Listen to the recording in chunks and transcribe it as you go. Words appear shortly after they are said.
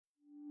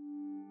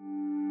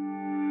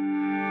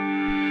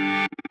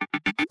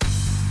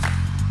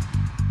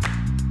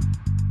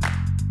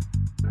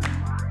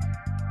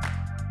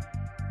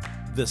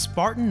The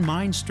Spartan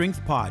Mind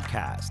Strength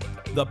Podcast,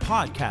 the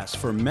podcast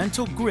for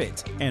mental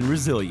grit and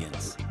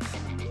resilience.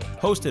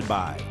 Hosted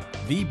by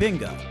V.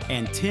 Binga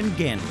and Tim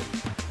Ganley.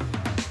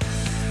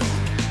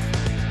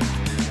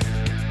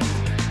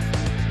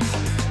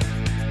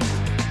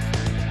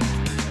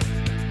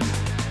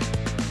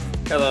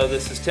 Hello,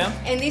 this is Tim.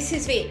 And this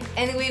is V.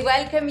 And we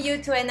welcome you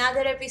to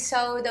another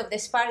episode of the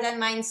Spartan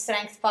Mind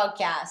Strength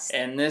Podcast.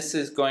 And this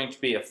is going to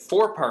be a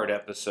 4-part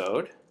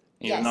episode,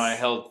 even though I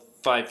held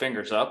 5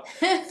 fingers up.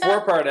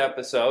 4-part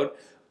episode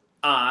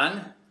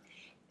on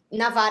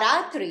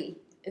Navaratri,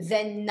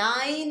 the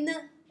 9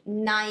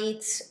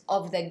 nights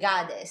of the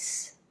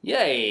goddess.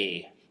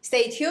 Yay!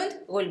 Stay tuned,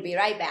 we'll be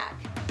right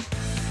back.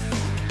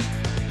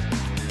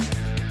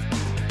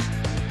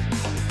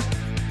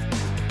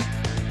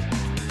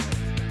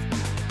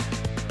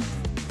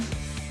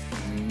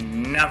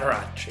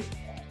 Navaratri.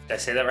 Did I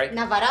say that right?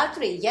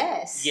 Navaratri,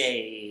 yes.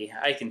 Yay!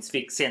 I can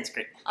speak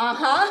Sanskrit.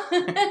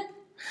 Uh-huh.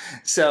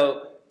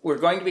 So, we're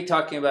going to be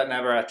talking about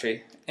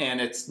Navaratri, and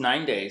it's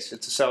 9 days.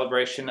 It's a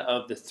celebration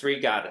of the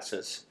 3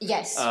 goddesses.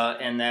 Yes.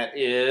 And that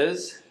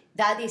is...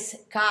 That is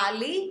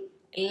Kali,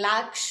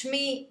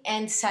 Lakshmi,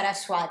 and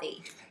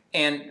Saraswati.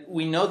 And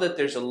we know that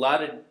there's a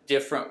lot of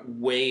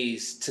different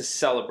ways to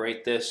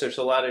celebrate this. There's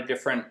a lot of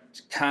different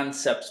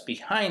concepts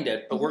behind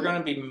it, but we're going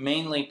to be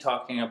mainly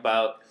talking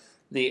about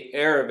the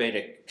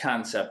Ayurvedic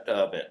concept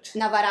of it.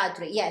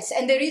 Navaratri, yes.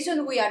 And the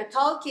reason we are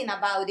talking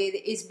about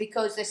it is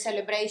because the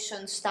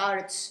celebration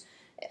starts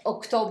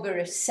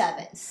October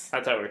 7th. I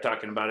thought we were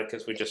talking about it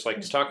because we just like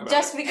to talk about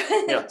just it.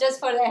 Because, just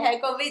for the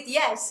heck of it,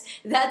 yes.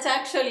 That's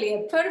actually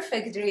a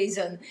perfect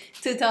reason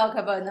to talk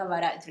about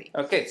Navaratri.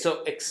 Okay,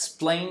 so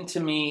explain to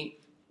me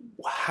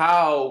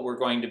how we're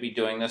going to be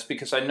doing this,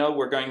 because I know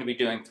we're going to be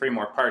doing 3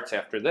 more parts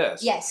after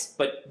this. Yes.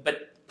 But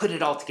put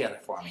it all together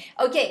for me.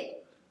 Okay.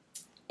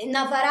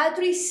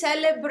 Navaratri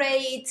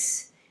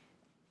celebrates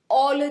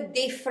all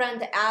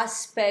different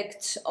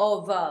aspects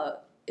of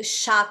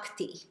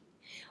Shakti,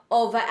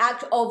 of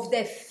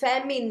the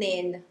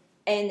feminine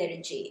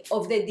energy,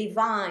 of the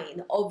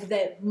divine, of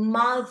the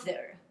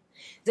mother.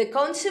 The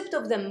concept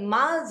of the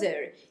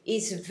mother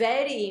is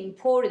very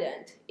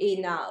important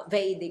in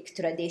Vedic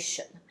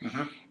tradition.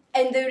 Mm-hmm.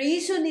 And the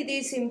reason it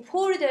is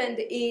important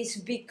is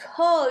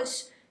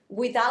because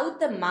without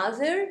the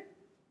mother,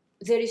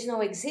 there is no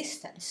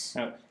existence.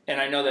 No.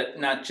 And I know that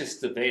not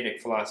just the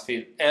Vedic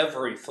philosophy,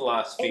 every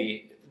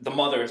philosophy, the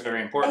mother is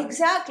very important.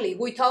 Exactly.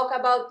 We talk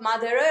about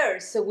Mother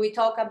Earth. We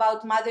talk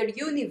about Mother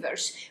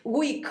Universe.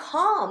 We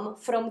come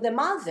from the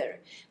mother.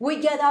 We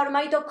get our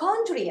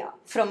mitochondria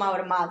from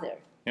our mother.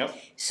 Yep.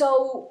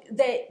 So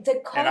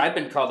and I've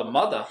been called a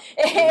mother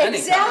many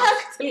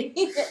exactly,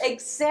 times.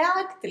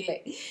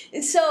 Exactly.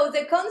 So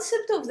the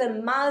concept of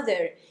the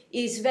mother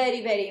is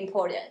very, very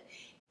important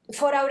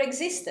for our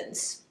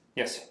existence.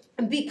 Yes.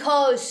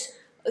 Because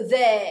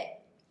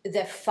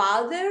the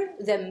father,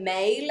 the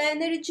male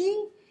energy,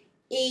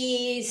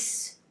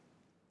 is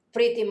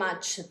pretty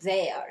much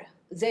there.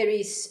 There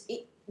is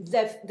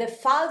the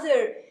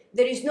father.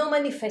 There is no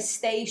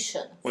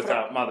manifestation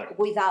without mother.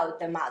 Without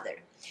the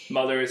mother.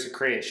 Mother is a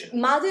creation.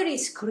 Mother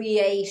is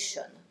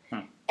creation,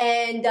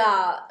 and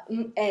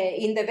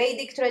in the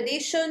Vedic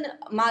tradition,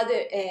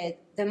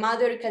 the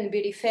mother can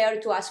be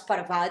referred to as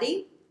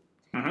Parvati,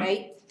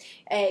 right,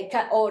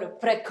 or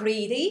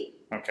Prakriti.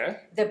 Okay.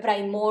 The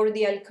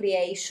primordial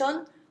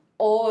creation,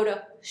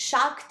 or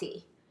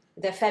Shakti,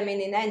 the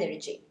feminine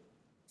energy.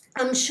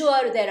 I'm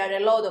sure there are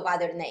a lot of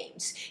other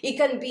names. It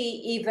can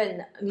be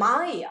even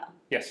Maya.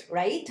 Yes.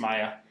 Right?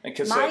 Maya.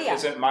 Because Maya.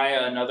 Isn't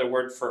Maya another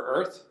word for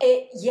earth?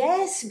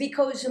 Yes,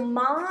 because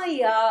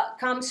Maya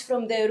comes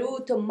from the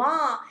root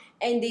Ma,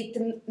 and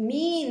it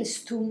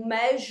means to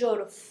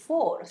measure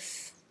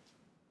forth,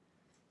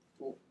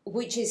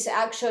 which is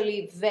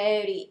actually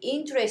very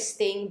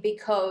interesting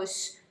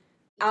because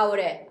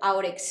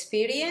our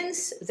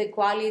experience, the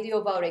quality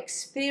of our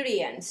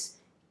experience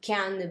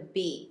can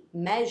be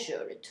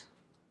measured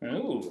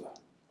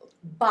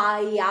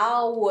by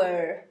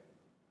our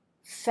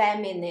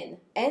feminine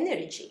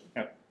energy.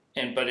 Yeah.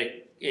 But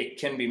it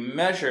can be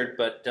measured,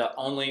 but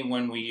only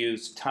when we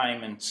use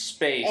time and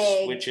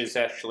space, which is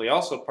actually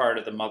also part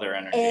of the mother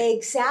energy.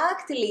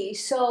 Exactly.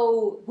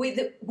 So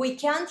we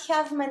can't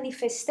have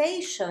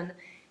manifestation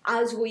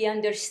as we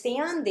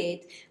understand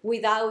it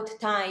without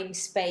time,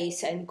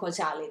 space, and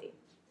causality.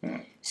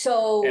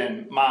 So,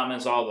 and mom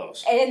is all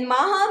those. And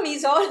mom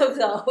is all of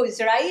those,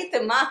 right?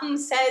 Mom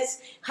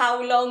says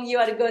how long you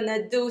are going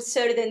to do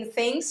certain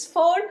things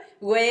for,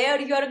 where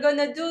you are going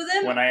to do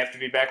them. When I have to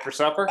be back for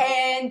supper.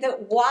 And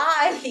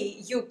why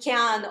you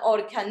can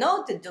or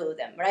cannot do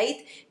them,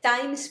 right?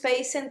 Time,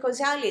 space, and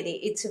causality.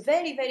 It's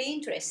very, very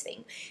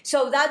interesting.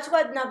 So that's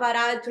what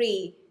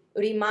Navaratri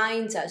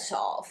reminds us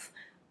of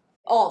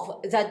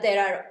that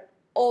there are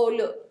all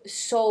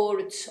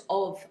sorts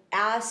of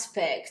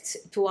aspects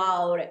to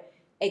our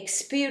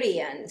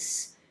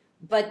experience,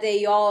 but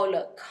they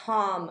all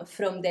come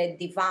from the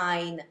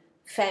divine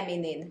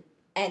feminine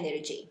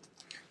energy.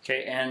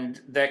 Okay,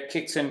 and that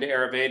kicks into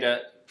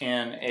Ayurveda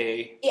in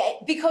a... Yeah,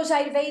 because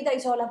Ayurveda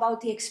is all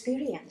about the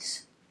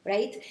experience,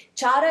 right?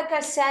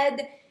 Charaka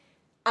said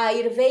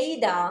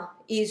Ayurveda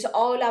is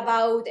all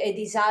about a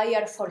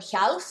desire for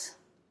health,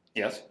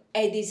 Yes,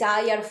 a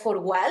desire for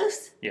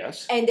wealth,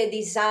 yes. and a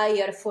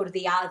desire for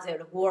the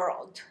other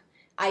world.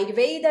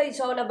 Ayurveda is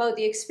all about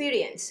the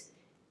experience.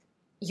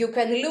 You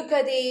can look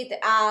at it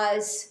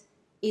as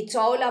it's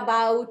all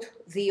about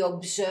the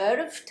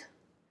observed,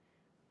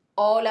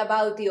 all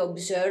about the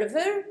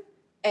observer,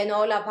 and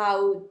all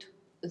about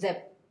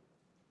the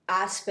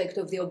aspect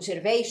of the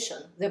observation,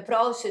 the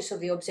process of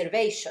the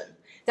observation.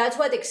 That's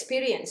what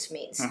experience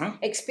means.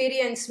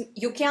 Experience,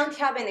 you can't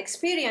have an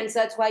experience.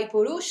 That's why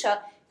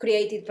Purusha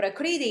created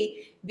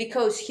Prakriti,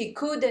 because he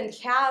couldn't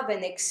have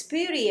an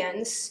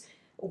experience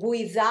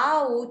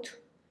without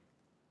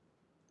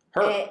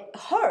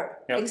her.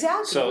 Yep.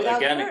 Exactly. So without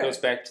again, her. it goes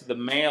back to the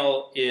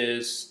male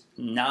is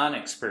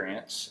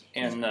non-experience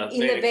in the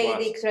Vedic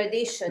philosophy.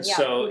 tradition. Yeah,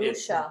 So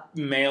Purusha.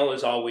 male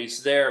is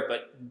always there,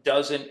 but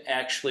doesn't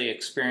actually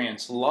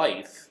experience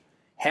life,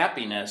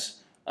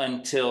 happiness,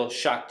 until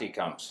Shakti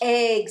comes.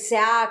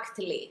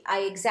 Exactly.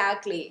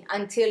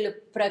 Until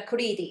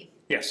Prakriti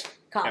Yes.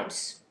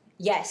 comes.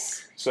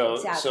 Yes. So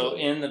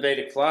exactly. in the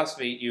Vedic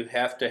philosophy, you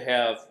have to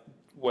have,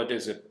 what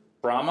is it,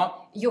 Brahma?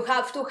 You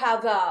have to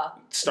have a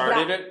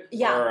Started it?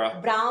 Yeah,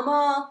 Or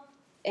Brahma,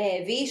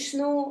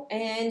 Vishnu,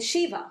 and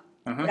Shiva,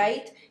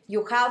 right?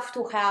 You have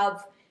to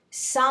have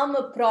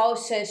some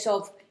process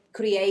of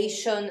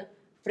creation,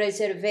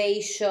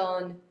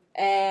 preservation,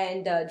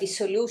 and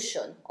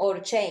dissolution or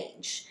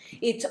change.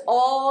 It's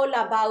all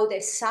about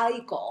a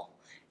cycle.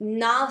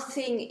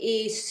 Nothing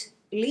is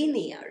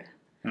linear.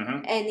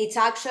 And it's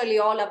actually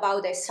all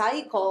about a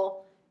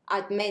cycle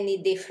at many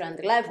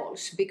different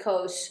levels,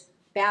 because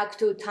back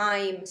to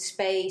time,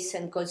 space,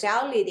 and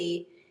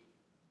causality,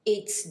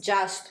 it's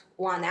just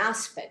one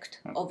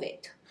aspect of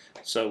it.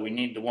 So we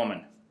need the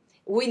woman.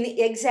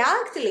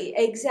 Exactly.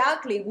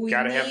 We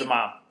Gotta have the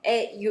mom.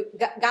 You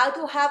got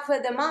to have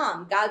the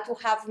mom. Got to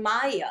have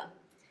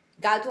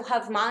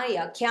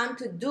Maya.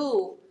 Can't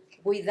do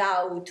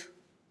without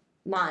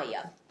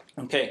Maya.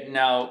 Okay,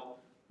 now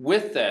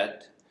with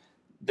that,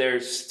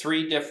 there's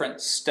 3 different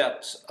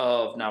steps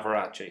of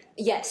Navaratri.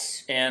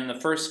 Yes. And the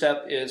first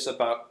step is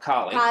about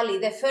Kali. Kali.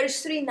 The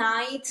first 3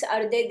 nights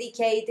are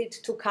dedicated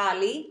to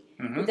Kali.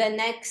 The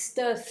next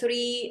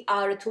 3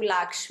 are to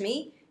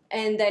Lakshmi.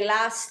 And the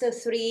last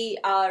 3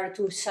 are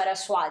to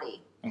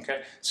Saraswati.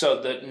 Okay,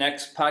 so the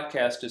next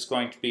podcast is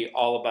going to be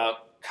all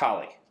about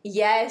Kali.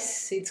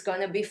 Yes, it's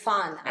going to be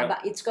fun. Yep.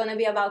 It's going to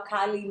be about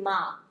Kali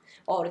Ma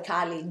or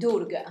Kali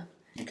Durga.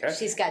 Okay.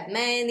 She's got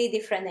many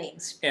different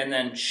names. And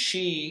then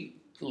she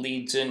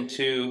leads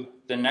into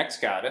the next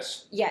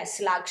goddess.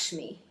 Yes,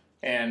 Lakshmi.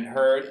 And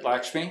her,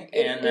 Lakshmi,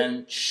 and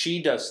then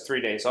she does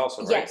 3 days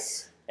also, right?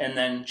 Yes. And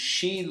then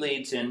she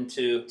leads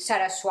into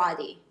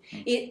Saraswati.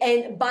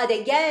 But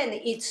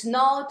again, it's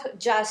not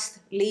just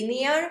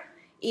linear.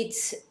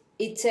 It's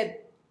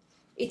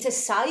a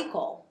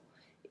cycle.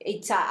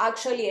 It's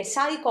actually a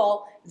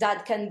cycle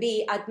that can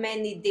be at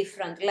many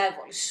different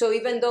levels. So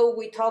even though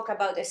we talk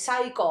about a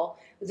cycle,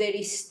 there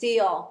is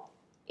still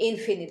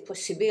infinite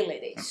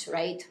possibilities,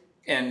 right?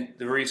 And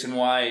the reason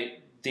why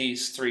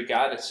these 3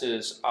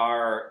 goddesses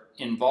are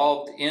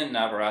involved in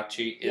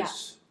Navaratri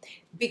is...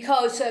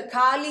 Because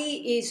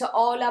Kali is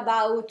all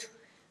about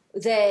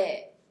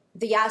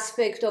the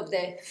aspect of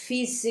the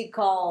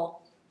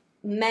physical,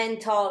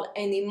 mental,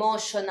 and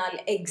emotional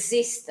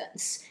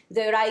existence,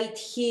 the right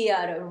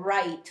here,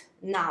 right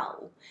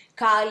now.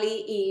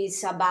 Kali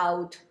is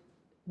about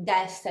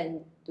death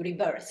and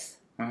rebirth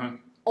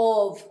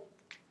of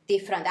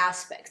different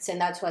aspects, and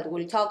that's what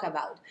we'll talk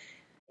about.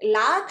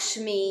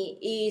 Lakshmi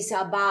is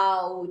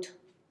about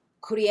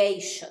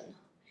creation.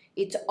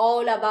 It's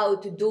all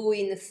about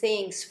doing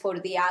things for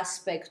the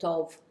aspect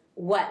of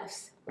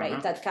wealth,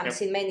 right? That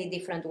comes in many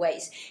different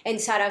ways. And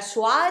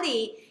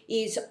Saraswati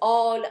is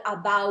all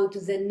about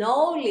the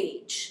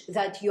knowledge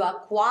that you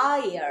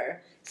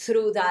acquire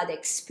through that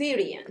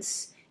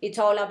experience. It's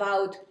all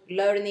about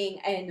learning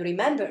and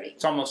remembering.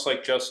 It's almost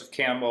like Joseph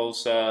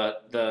Campbell's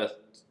the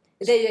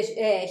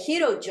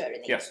hero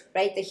journey, yes,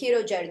 right? The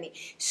hero journey.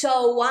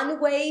 So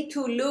one way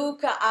to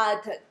look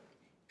at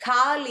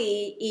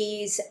Kali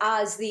is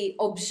as the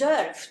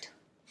observed,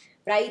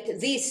 right?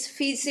 This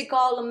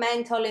physical,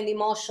 mental, and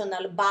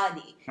emotional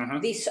body,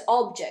 this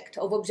object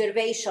of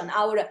observation,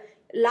 our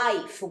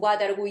life,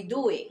 what are we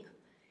doing?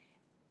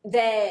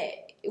 The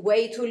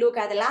way to look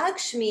at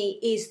Lakshmi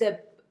is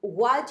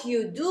what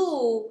you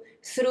do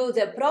through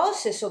the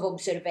process of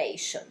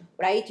observation,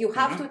 right? You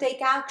have to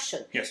take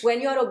action. Yes.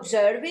 When you're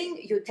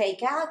observing, you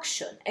take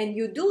action and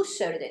you do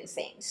certain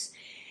things.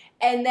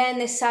 And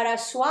then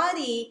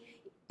Saraswati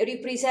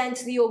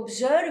represents the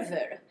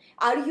observer.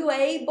 Are you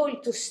able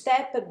to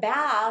step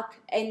back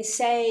and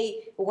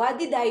say, what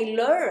did I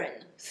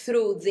learn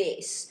through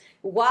this?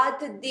 What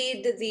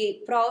did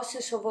the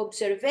process of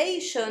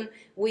observation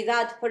with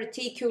that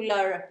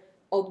particular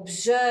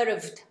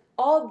observed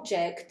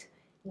object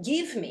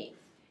give me?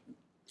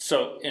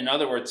 So, in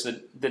other words,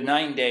 the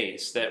 9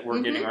 days that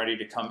we're getting ready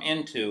to come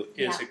into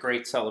is a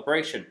great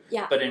celebration.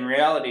 Yeah. But in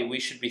reality,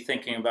 we should be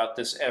thinking about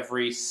this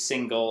every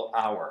single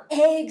hour.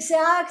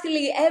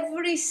 Exactly,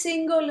 every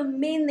single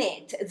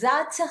minute.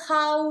 That's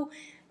how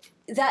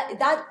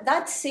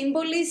that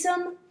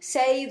symbolism,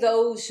 say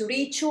those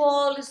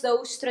rituals,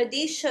 those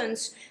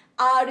traditions,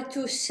 are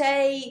to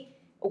say,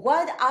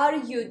 what are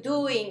you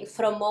doing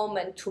from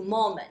moment to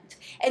moment?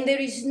 And there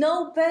is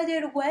no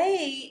better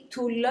way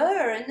to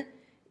learn,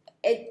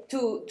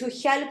 to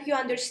help you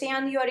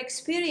understand your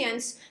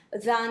experience,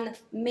 than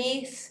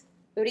myth,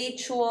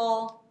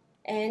 ritual,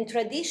 and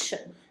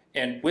tradition.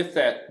 And with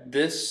that,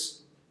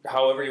 this,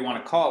 however you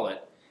want to call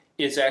it,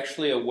 is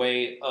actually a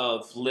way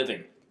of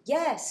living.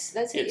 Yes,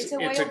 it's a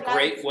way of life. It's a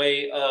great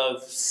way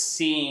of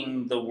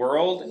seeing the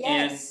world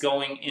and Yes.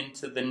 going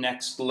into the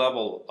next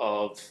level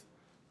of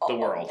the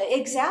world.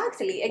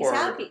 Exactly. Or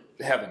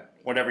heaven,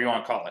 whatever you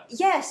want to call it.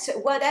 Yes,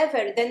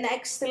 whatever, the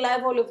next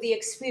level of the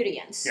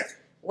experience. Yes.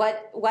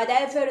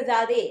 Whatever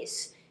that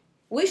is.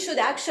 We should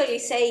actually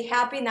say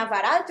Happy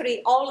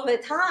Navaratri all the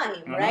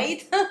time,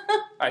 right?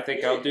 I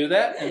think I'll do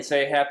that and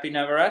say Happy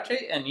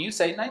Navaratri, and you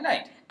say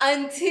night-night.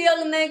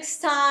 Until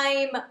next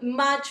time,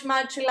 much,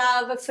 much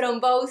love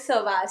from both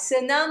of us.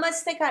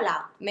 Namaste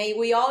Kala. May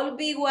we all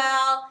be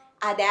well,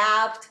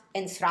 adapt,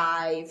 and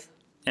thrive.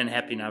 And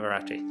Happy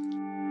Navaratri.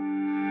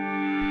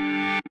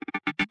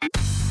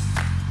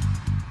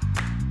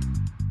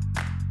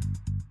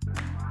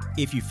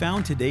 If you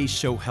found today's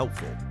show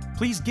helpful,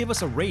 please give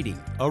us a rating,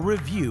 a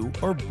review,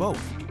 or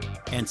both,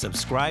 and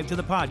subscribe to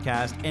the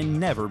podcast and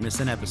never miss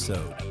an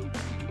episode.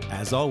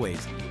 As always,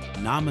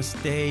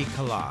 Namaste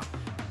Kala,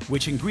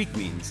 which in Greek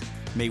means,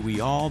 may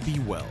we all be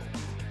well.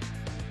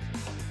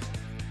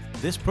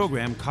 This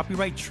program,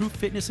 copyright True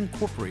Fitness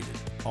Incorporated,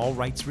 all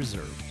rights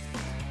reserved.